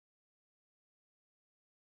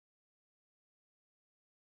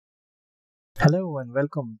Hello and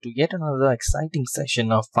welcome to yet another exciting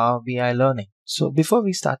session of Power BI learning. So before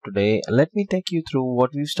we start today, let me take you through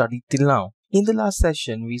what we've studied till now. In the last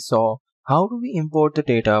session, we saw how do we import the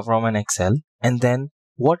data from an Excel and then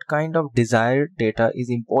what kind of desired data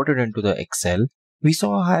is imported into the Excel. We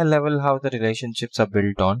saw higher level how the relationships are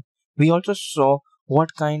built on. We also saw what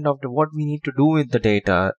we need to do with the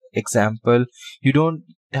data. Example, you don't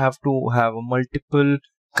have to have multiple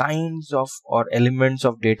kinds of or elements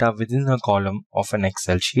of data within a column of an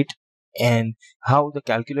Excel sheet, and how the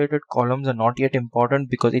calculated columns are not yet important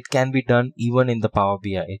because it can be done even in the Power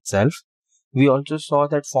BI itself. We also saw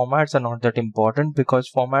that formats are not that important because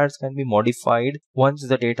formats can be modified once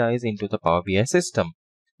the data is into the Power BI system.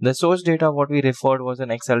 The source data what we referred was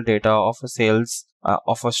an Excel data of a sales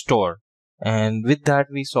of a store, and with that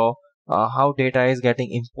we saw how data is getting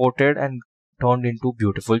imported and turned into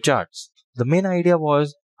beautiful charts. The main idea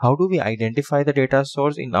was how do we identify the data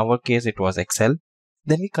source? In our case, it was Excel.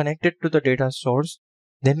 Then we connect it to the data source.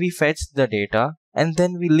 Then we fetch the data and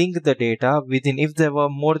then we link the data within. If there were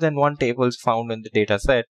more than one tables found in the data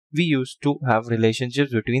set, we used to have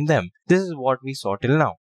relationships between them. This is what we saw till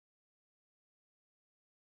now.